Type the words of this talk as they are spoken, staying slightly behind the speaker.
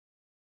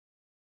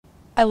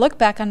I look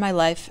back on my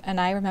life and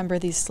I remember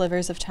these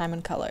slivers of time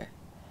and color.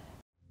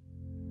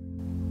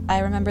 I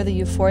remember the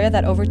euphoria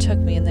that overtook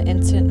me in the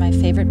instant my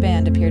favorite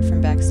band appeared from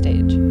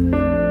backstage.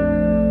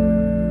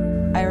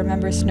 I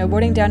remember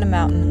snowboarding down a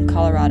mountain in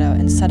Colorado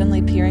and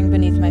suddenly peering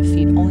beneath my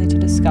feet only to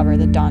discover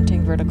the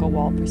daunting vertical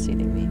wall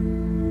preceding me.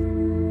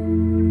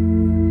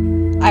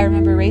 I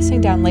remember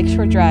racing down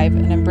Lakeshore Drive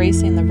and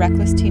embracing the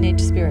reckless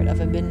teenage spirit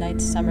of a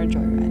midnight summer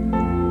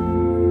joyride.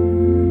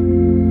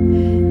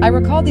 I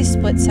recall these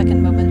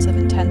split-second moments of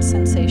intense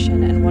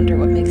sensation and wonder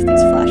what makes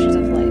these flashes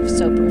of life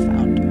so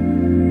profound.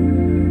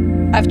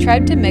 I've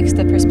tried to mix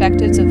the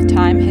perspectives of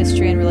time,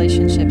 history, and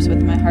relationships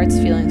with my heart's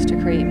feelings to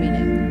create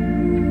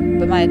meaning,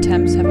 but my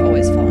attempts have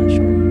always fallen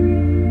short.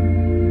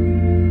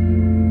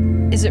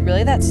 Is it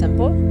really that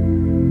simple?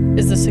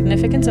 Is the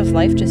significance of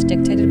life just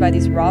dictated by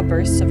these raw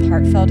bursts of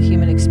heartfelt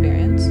human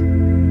experience?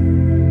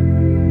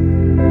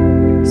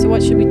 So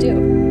what should we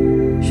do?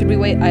 Should we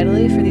wait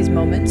idly for these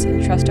moments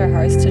and trust our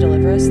hearts to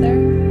deliver us there?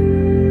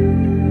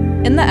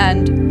 In the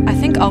end, I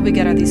think all we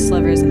get are these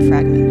slivers and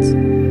fragments.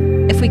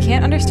 If we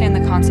can't understand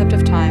the concept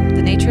of time,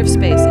 the nature of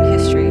space and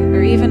history,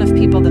 or even of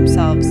people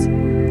themselves,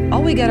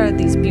 all we get are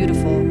these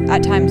beautiful,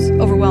 at times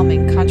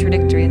overwhelming,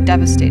 contradictory, and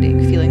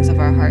devastating feelings of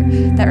our heart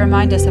that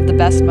remind us of the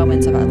best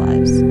moments of our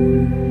lives.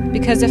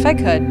 Because if I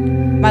could,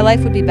 my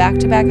life would be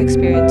back-to-back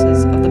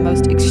experiences of the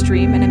most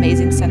extreme and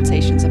amazing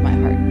sensations of my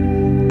heart.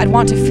 I'd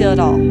want to feel it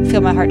all,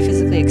 feel my heart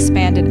physically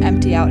expand and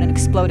empty out and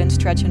explode and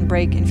stretch and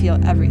break and feel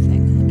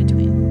everything in